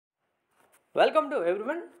Welcome to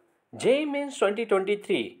everyone. JEE Mains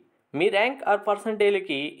 2023 me rank are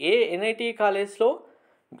పర్సంటైల్కి A NIT కాలేజ్లో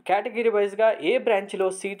category వైజ్గా ఏ బ్రాంచ్లో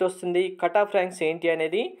seat వస్తుంది, కట్ ఆఫ్ ర్యాంక్స్ ఏంటి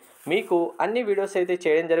అనేది మీకు అన్ని వీడియోస్ అయితే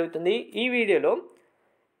చేయడం జరుగుతుంది. ఈ వీడియోలో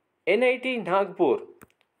ఎన్ఐటి నాగ్పూర్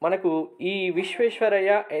మనకు ఈ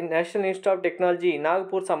Visvesvaraya national institute of technology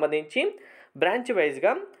Nagpur సంబంధించి బ్రాంచ్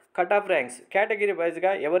వైజ్గా కట్ ఆఫ్ ర్యాంక్స్ కేటగిరీ వైజ్గా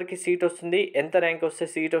ఎవరికి సీట్ వస్తుంది, ఎంత ర్యాంక్ వస్తే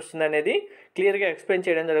సీట్ వస్తుంది అనేది క్లియర్గా ఎక్స్ప్లెయిన్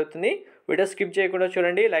చేయడం జరుగుతుంది. వీడియో స్కిప్ చేయకుండా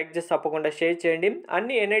చూడండి, లైక్ చేసి తప్పకుండా షేర్ చేయండి.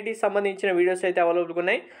 అన్ని ఎన్ఐటి సంబంధించిన వీడియోస్ అయితే అవైలబుల్గా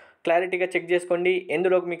ఉన్నాయి, క్లారిటీగా చెక్ చేసుకోండి.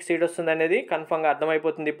 ఎందులోకి మీకు సీట్ వస్తుంది అనేది కన్ఫామ్గా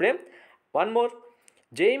అర్థమైపోతుంది ఇప్పుడే. One more,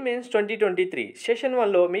 JEE Mains 2023 session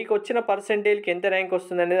 1లో మీకు వచ్చిన పర్సెంటేజ్కి ఎంత ర్యాంక్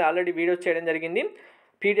వస్తుంది అనేది ఆల్రెడీ వీడియో చేయడం జరిగింది.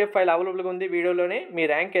 పీడిఎఫ్ ఫైల్ అవైలబుల్గా ఉంది. వీడియోలోనే మీ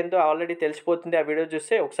ర్యాంక్ ఎంతో ఆల్రెడీ తెలిసిపోతుంది. ఆ వీడియో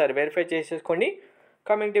చూస్తే ఒకసారి వెరిఫై చేసేసుకోండి.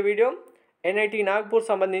 Coming to video, NIT Nagpur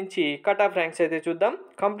సంబంధించి కట్ ఆఫ్ ర్యాంక్స్ అయితే చూద్దాం.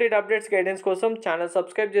 కంప్లీట్ అప్డేట్స్ గైడెన్స్ కోసం ఛానల్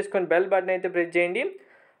సబ్స్క్రైబ్ చేసుకొని బెల్ బటన్ అయితే ప్రెస్ చేయండి.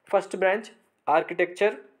 First branch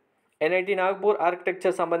architecture, NIT Nagpur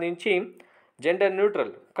architecture సంబంధించి gender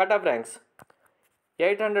neutral cut off ranks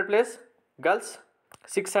 800+ girls,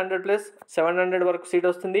 600+ 700 వరకు సీట్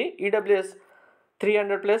వస్తుంది. EWS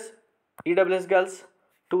 300+, EWS girls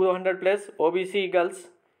 200+, OBC girls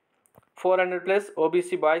 400+,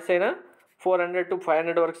 OBC boys అయినా 400 to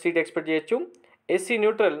 500 వరకు సీట్ ఎక్స్పెక్ట్ చేయొచ్చు. ఎస్సీ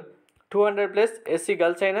న్యూట్రల్ 200+, ఎస్సీ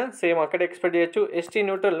గర్ల్స్ అయినా సేమ్ అక్కడే ఎక్స్పెక్ట్ చేయొచ్చు. ఎస్టీ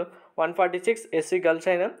న్యూట్రల్ 146, ఎస్సీ గర్ల్స్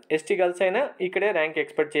అయినా ఎస్టీ గర్ల్స్ అయినా ఇక్కడే ర్యాంక్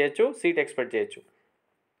ఎక్స్పెక్ట్ చేయొచ్చు, సీట్ ఎక్స్పెక్ట్ చేయొచ్చు.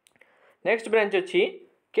 నెక్స్ట్ బ్రాంచ్ వచ్చి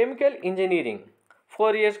chemical engineering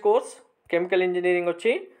 4 years course. Chemical engineering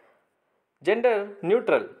వచ్చి జెండర్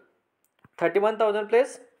న్యూట్రల్ 31,000+,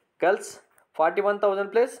 గర్ల్స్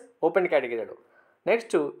 41,000+, ఓపెన్ కేటగిరీలో.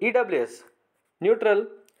 Next EWS neutral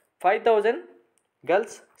 5,000,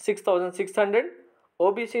 girls 6,600,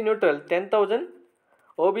 OBC neutral 10,000,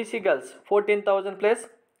 OBC girls 14,000+,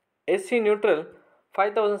 SC neutral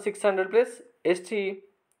 5,600+,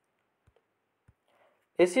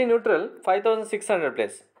 SC neutral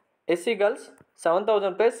 5,600+, SC girls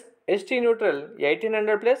 7,000+, ST neutral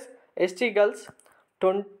 1,800+, ST girls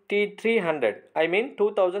 2,300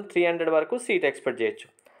 2,300 వరకు seat expect చేయొచ్చు.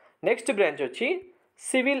 Next branch వచ్చి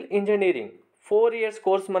civil engineering 4 years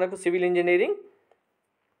course. మనకు civil engineering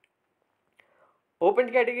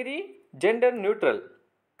open category gender neutral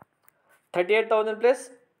 38,000+,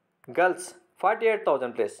 girls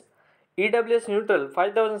 48,000+, EWS neutral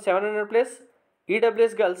 5,700+,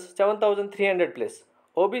 EWS girls 7,300+,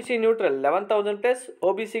 OBC neutral 11,000+,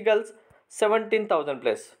 OBC girls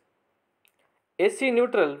 17,000+, SC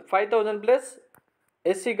neutral 5,000+,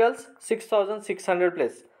 SC girls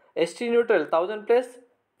 6,600+, ST neutral 1,000+,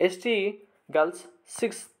 ST girls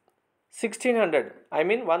 1,600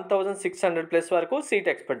 1,600+ వరకు seat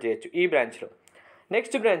expect చేయొచ్చు ఈ బ్రాంచ్లో.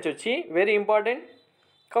 Next branch వచ్చి very important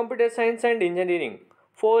computer science and engineering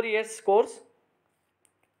 4 years course.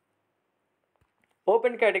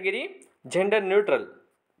 Open category gender neutral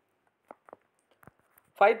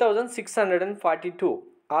 5,642,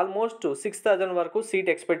 almost 6,000 వరకు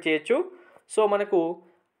seat expect చేయొచ్చు. So మనకు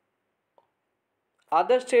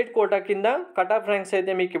other state quota కింద cut off ranks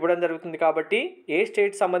అయితే మీకు ఇవ్వడం జరుగుతుంది. కాబట్టి ఏ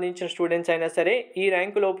స్టేట్ సంబంధించిన స్టూడెంట్స్ అయినా సరే ఈ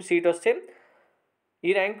ర్యాంకులోపు సీట్ వస్తే, ఈ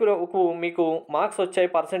ర్యాంకులోపు మీకు మార్క్స్ వచ్చాయి,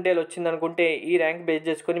 పర్సంటేజ్ వచ్చింది అనుకుంటే ఈ ర్యాంక్ బేస్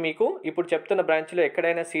చేసుకొని మీకు ఇప్పుడు చెప్తున్న బ్రాంచ్లో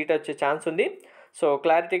ఎక్కడైనా సీట్ వచ్చే ఛాన్స్ ఉంది. సో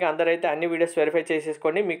క్లారిటీగా అందరైతే అన్ని వీడియోస్ వెరిఫై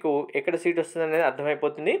చేసేసుకోండి, మీకు ఎక్కడ సీట్ వస్తుంది అనేది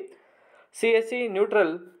అర్థమైపోతుంది. సిఎస్ఈ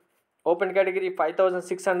న్యూట్రల్ ఓపెన్ కేటగిరీ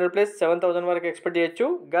 5,600+, 7,000 వరకు ఎక్స్పెక్ట్ చేయొచ్చు.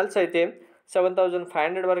 గర్ల్స్ అయితే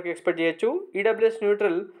 7,500 వరకు ఎక్స్పెక్ట్ చేయొచ్చు. EWS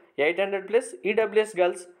neutral 800+, EWS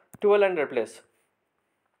girls 1,200+,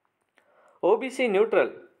 OBC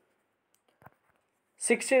neutral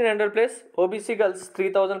 1,600+, OBC girls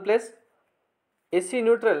 3,000+, SC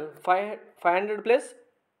neutral 500+,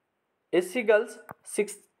 SC girls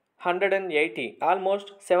 680,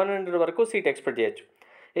 almost 700 వరకు సీట్ ఎక్స్పెక్ట్ చేయొచ్చు.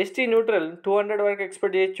 ఎస్టీ న్యూట్రల్ 200 వరకు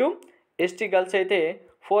ఎక్స్పెక్ట్ చేయొచ్చు. ఎస్టీ గర్ల్స్ అయితే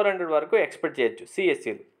 400 వరకు ఎక్స్పెక్ట్ చేయొచ్చు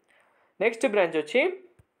సిఎస్సీలు. నెక్స్ట్ బ్రాంచ్ వచ్చి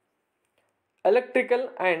electrical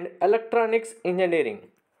and electronics engineering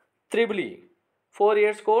EEE 4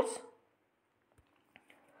 years course.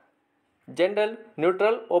 Gender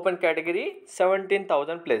neutral open category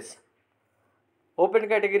 17,000+, open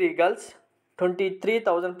category girls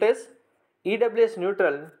 23,000+, EWS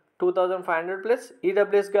neutral 2,500+,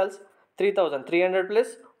 EWS girls 3,300+,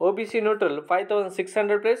 OBC neutral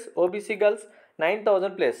 5,600+, OBC girls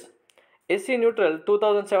 9,000+, SC neutral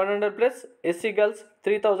 2,700+, SC girls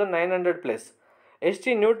 3,900+,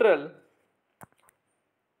 ST neutral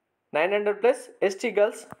 900+, ST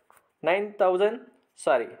girls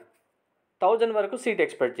 1,000 వరకు seat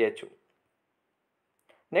expect చేయొచ్చు.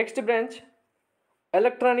 Next branch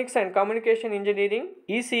electronics and communication engineering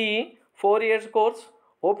ECE 4 years course,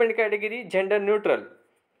 open category, gender neutral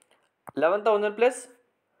 11,000 plus,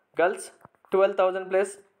 girls 12,000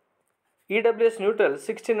 plus. EWS neutral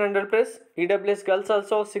 1,600 plus, EWS girls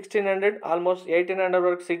also 1,600, almost 1,800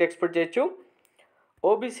 వరకు seat expect చేయొచ్చు.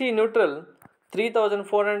 OBC neutral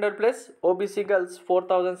 3,400 plus, OBC girls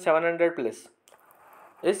 4,700 plus.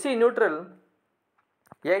 SC neutral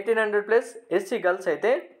 1,800 plus, SC girls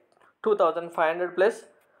అయితే 2,500 plus.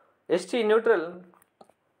 ST neutral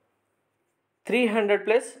 300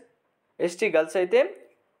 plus, ST girls అయితే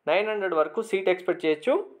 900 వరకు seat expect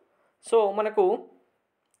చేయొచ్చు. So మనకు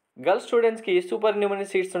girls స్టూడెంట్స్కి super న్యూమరీ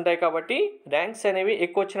seats ఉంటాయి కాబట్టి ర్యాంక్స్ అనేవి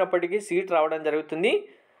ఎక్కువ వచ్చినప్పటికీ సీట్ రావడం జరుగుతుంది.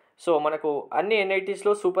 సో మనకు అన్ని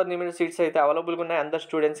ఎన్ఐటీస్లో సూపర్ న్యూమరీ సీట్స్ అయితే అవైలబుల్గా ఉన్నాయి అందరు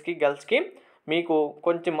స్టూడెంట్స్కి, గర్ల్స్కి. మీకు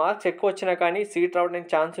కొంచెం మార్క్స్ ఎక్కువ వచ్చినా కానీ సీట్ రావడానికి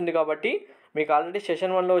ఛాన్స్ ఉంది కాబట్టి మీకు ఆల్రెడీ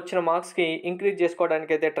సెషన్ 1లో వచ్చిన మార్క్స్కి ఇంక్రీజ్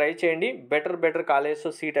చేసుకోవడానికి అయితే ట్రై చేయండి. బెటర్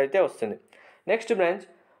కాలేజ్లో సీట్ అయితే వస్తుంది. Next branch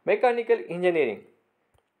mechanical engineering,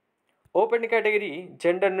 open category,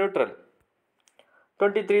 gender neutral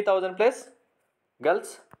 23,000 plus,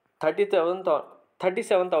 girls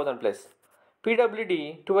 37,000 plus. PWD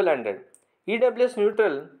 1,200, EWS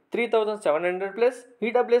neutral 3,700 plus,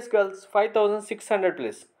 EWS girls 5,600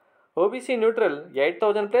 plus. OBC neutral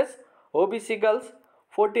 8,000 plus, OBC girls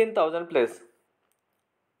 14,000 plus.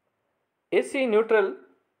 SC neutral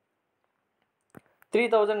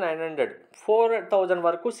 3,900, 4,000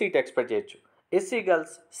 వరకు seat expect చేయొచ్చు. SC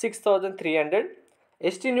girls 6,300,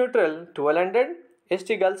 ST neutral 1,200,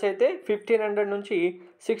 ST girls అయితే 1,500 నుంచి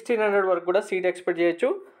 1,600 వరకు కూడా seat expect చేయొచ్చు.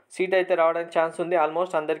 Seat అయితే రావడానికి chance ఉంది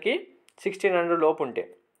ఆల్మోస్ట్ అందరికీ 1,600 లోపు ఉంటే.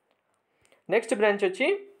 నెక్స్ట్ బ్రాంచ్ వచ్చి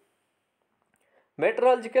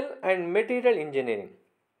meteorological and material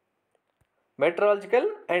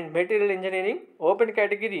engineering, open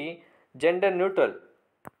category, gender neutral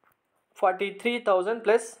 43,000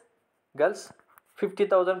 plus, girls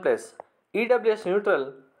 50,000 plus. EWS neutral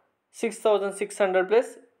 6,600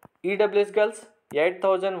 plus, EWS girls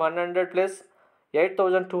 8,100 plus,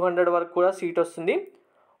 8,200 వరకు కూడా సీట్ వస్తుంది.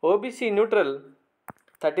 OBC neutral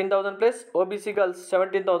 13,000 plus, OBC girls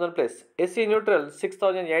 17,000 plus. SC neutral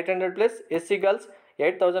 6,800 plus, SC girls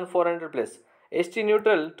 8,400 plus. ST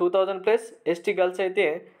neutral 2,000 plus, ST girls అయితే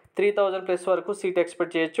 3,000 plus వరకు seat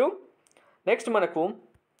expect చేయొచ్చు. Next మనకు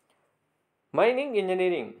mining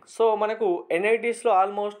engineering. So మనకు ఎన్ఐటీస్లో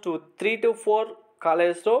almost 3 to 4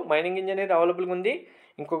 కాలేజెస్లో mining engineer అవైలబుల్గా ఉంది.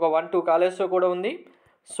 ఇంకొక 1-2 కాలేజెస్లో కూడా ఉంది.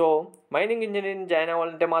 సో మైనింగ్ ఇంజనీరింగ్ జాయిన్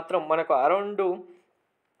అవ్వాలంటే మాత్రం మనకు అరౌండ్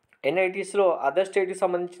ఎన్ఐటీస్లో అదర్ స్టేట్కి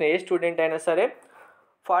సంబంధించిన ఏ స్టూడెంట్ అయినా సరే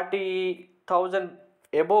 40,000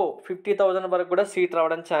 అబోవ్ 50,000 వరకు కూడా సీట్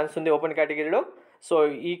రావడానికి ఛాన్స్ ఉంది ఓపెన్ కేటగిరీలో. సో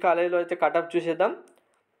ఈ కాలేజీలో అయితే కటప్ చూసేద్దాం.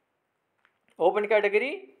 Open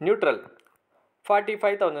category neutral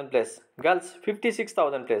 45,000 plus, girls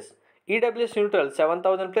 56,000 plus. EWS neutral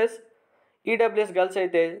 7,000 plus, EWS girls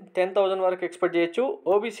అయితే 10,000 వరకు ఎక్స్పెక్ట్ చేయొచ్చు.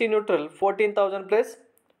 OBC neutral 14,000 plus,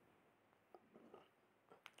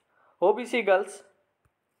 OBC girls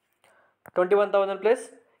 21,000 plus.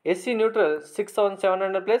 SC neutral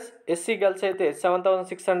 6,700 plus, SC girls అయితే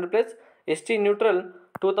 7,600 plus. ST neutral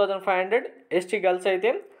 2,500, ST girls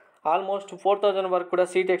అయితే ఆల్మోస్ట్ 4,000 వరకు కూడా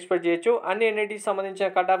సీట్ ఎక్స్పెక్ట్ చేయొచ్చు. అన్ని ఎన్ఐటీకి సంబంధించిన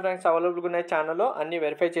కట్ ఆఫ్ ర్యాంక్స్ అవైలబుల్గా ఉన్నాయి ఛానల్లో, అన్ని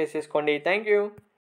వెరిఫై చేసేసుకోండి. Thank you.